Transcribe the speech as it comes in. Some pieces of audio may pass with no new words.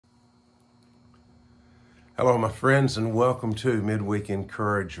Hello, my friends, and welcome to Midweek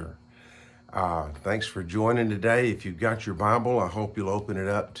Encourager. Thanks for joining today. If you've got your Bible, I hope you'll open it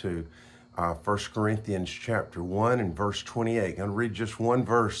up to 1 Corinthians chapter 1 and verse 28. I'm going to read just one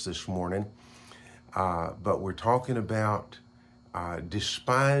verse this morning, but we're talking about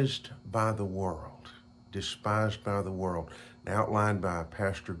despised by the world. Despised by the world. Outlined by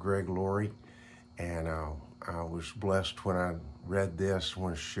Pastor Greg Laurie, and I was blessed when I read this. I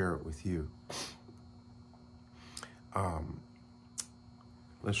want to share it with you.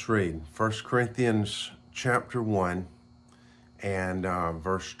 Let's read 1 Corinthians chapter 1 and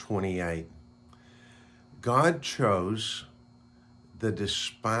verse 28. God chose the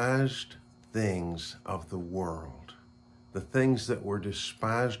despised things of the world, the things that were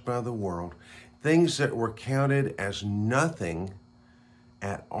despised by the world, things that were counted as nothing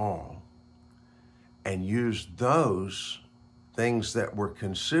at all, and used those things that were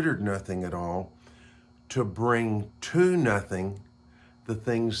considered nothing at all to bring to nothing the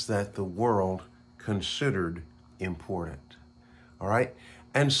things that the world considered important. All right?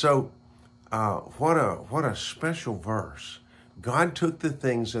 And so, what a special verse. God took the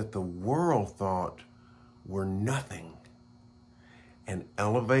things that the world thought were nothing and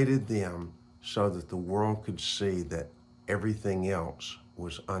elevated them so that the world could see that everything else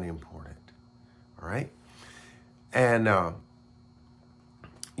was unimportant. All right? And, I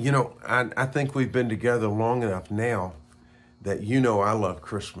think we've been together long enough now that I love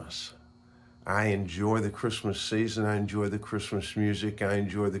Christmas. I enjoy the Christmas season. I enjoy the Christmas music. I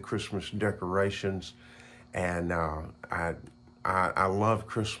enjoy the Christmas decorations. And I love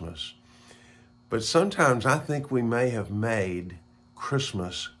Christmas. But sometimes I think we may have made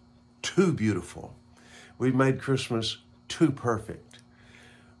Christmas too beautiful. We've made Christmas too perfect.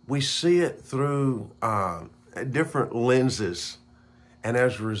 We see it through different lenses. And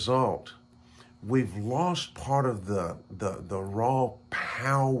as a result, we've lost part of the raw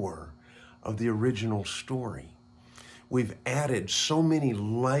power of the original story. We've added so many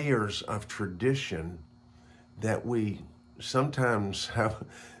layers of tradition that we sometimes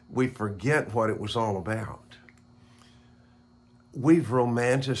we forget what it was all about. We've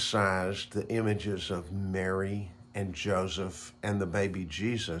romanticized the images of Mary and Joseph and the baby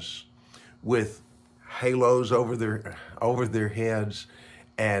Jesus with halos over their heads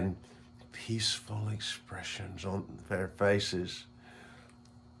and peaceful expressions on their faces.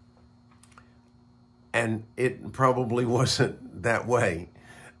 And it probably wasn't that way.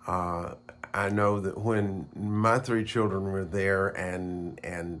 I know that when my three children were there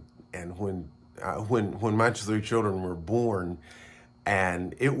and when my three children were born,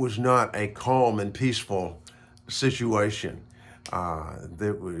 and it was not a calm and peaceful situation.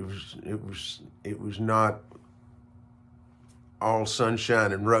 It was not all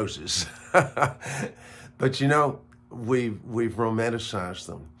sunshine and roses. But we've romanticized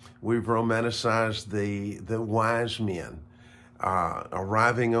them. We've romanticized the wise men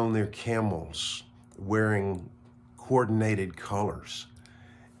arriving on their camels, wearing coordinated colors.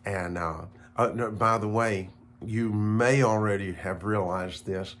 And by the way, you may already have realized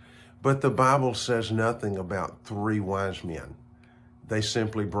this, but the Bible says nothing about three wise men. They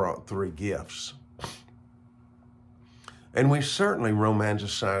simply brought three gifts. And we certainly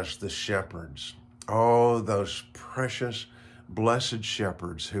romanticized the shepherds. Oh, those precious, blessed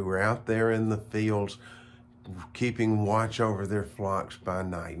shepherds who were out there in the fields, keeping watch over their flocks by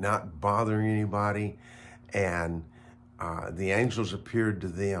night, not bothering anybody, and the angels appeared to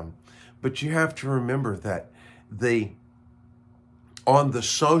them. But you have to remember that on the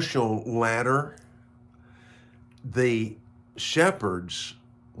social ladder, the shepherds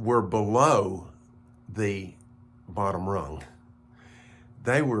were below the bottom rung.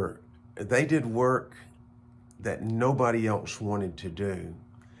 They did work that nobody else wanted to do.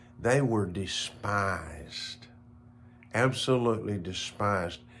 They were despised, absolutely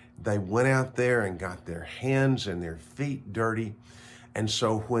despised. They went out there and got their hands and their feet dirty. And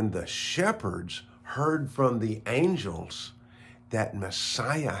so when the shepherds heard from the angels that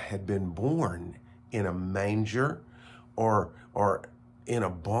Messiah had been born in a manger or in a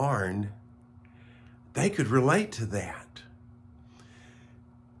barn, they could relate to that.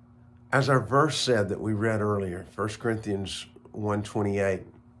 As our verse said that we read earlier, 1 Corinthians 1:28,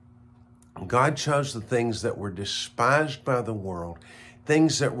 God chose the things that were despised by the world,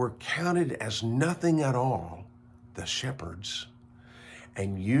 things that were counted as nothing at all, the shepherds,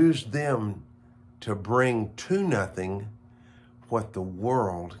 and used them to bring to nothing what the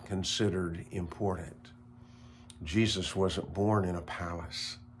world considered important. Jesus wasn't born in a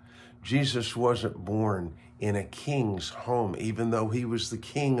palace. Jesus wasn't born in a king's home, even though he was the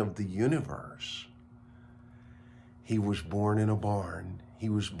king of the universe. He was born in a barn. He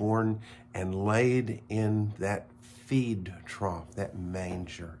was born and laid in that feed trough, that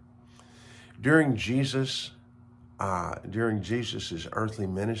manger. During Jesus's earthly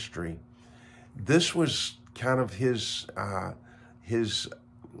ministry, this was kind of his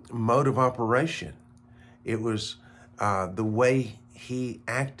mode of operation. It was the way he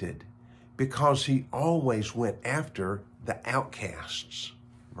acted, because he always went after the outcasts,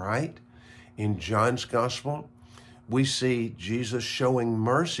 right? In John's gospel, we see Jesus showing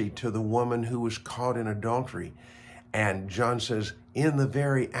mercy to the woman who was caught in adultery. And John says, in the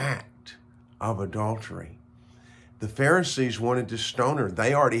very act of adultery. The Pharisees wanted to stone her.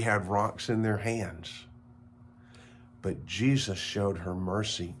 They already had rocks in their hands. But Jesus showed her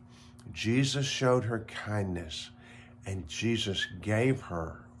mercy. Jesus showed her kindness. And Jesus gave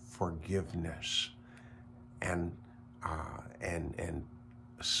her forgiveness and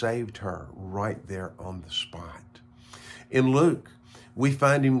saved her right there on the spot. In Luke, we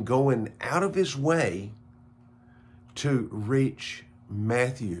find him going out of his way to reach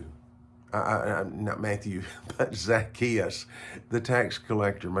but Zacchaeus, the tax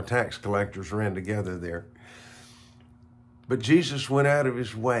collector. My tax collectors ran together there. But Jesus went out of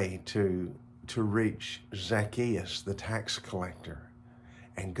his way to reach Zacchaeus, the tax collector,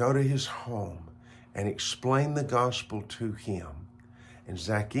 and go to his home and explain the gospel to him. And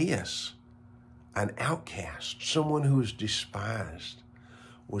Zacchaeus, an outcast, someone who was despised,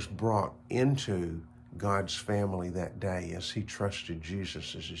 was brought into God's family that day as he trusted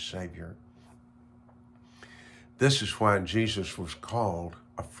Jesus as his Savior. This is why Jesus was called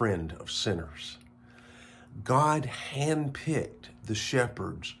a friend of sinners. God handpicked the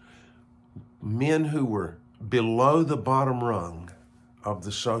shepherds, men who were below the bottom rung of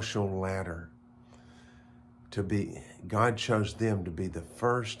the social ladder. God chose them to be the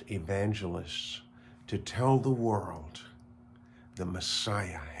first evangelists to tell the world the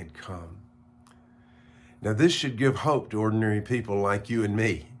Messiah had come. Now, this should give hope to ordinary people like you and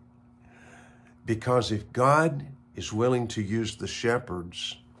me, because if God is willing to use the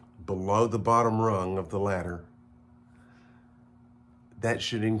shepherds below the bottom rung of the ladder, that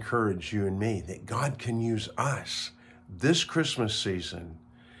should encourage you and me that God can use us this Christmas season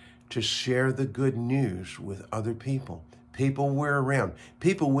to share the good news with other people, people we're around,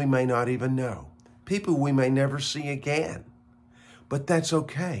 people we may not even know, people we may never see again. But that's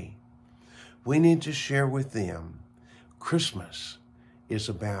okay. We need to share with them. Christmas is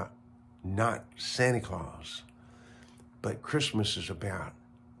about not Santa Claus, but Christmas is about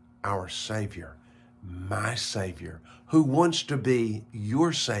our Savior, my Savior, who wants to be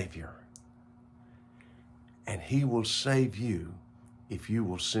your Savior. And he will save you if you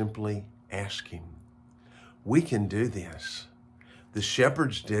will simply ask him. We can do this. The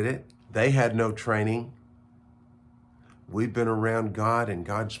shepherds did it. They had no training. We've been around God and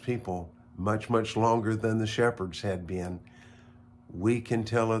God's people much, much longer than the shepherds had been. We can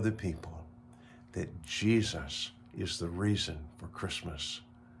tell other people that Jesus is the reason for Christmas.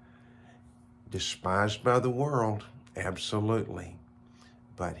 Despised by the world, absolutely.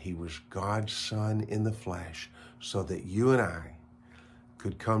 But he was God's Son in the flesh so that you and I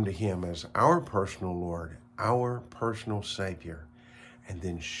could come to him as our personal Lord, our personal Savior, and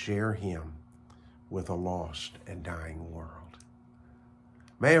then share him with a lost and dying world.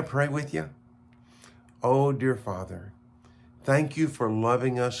 May I pray with you? Oh, dear Father, thank you for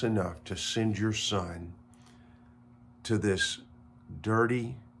loving us enough to send your Son to this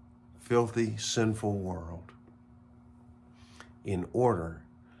dirty, filthy, sinful world in order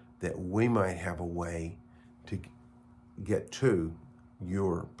that we might have a way to get to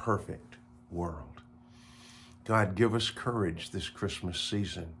your perfect world. God, give us courage this Christmas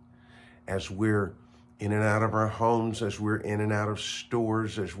season as we're in and out of our homes, as we're in and out of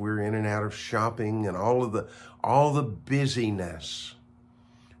stores, as we're in and out of shopping and all the busyness.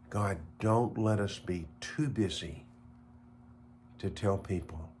 God, don't let us be too busy to tell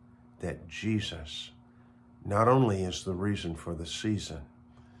people that Jesus not only is the reason for the season,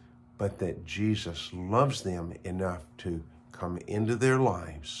 but that Jesus loves them enough to come into their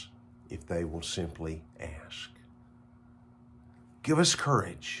lives if they will simply ask. Give us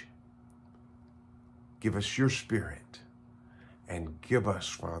courage. Give us your Spirit, and give us,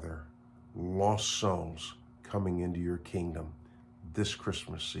 Father, lost souls coming into your kingdom this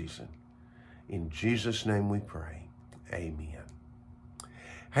Christmas season. In Jesus' name we pray. Amen.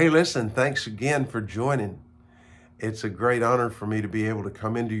 Hey, listen, thanks again for joining. It's a great honor for me to be able to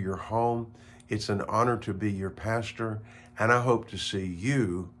come into your home. It's an honor to be your pastor, and I hope to see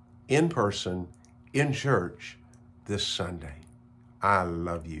you in person in church this Sunday. I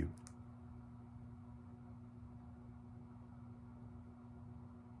love you.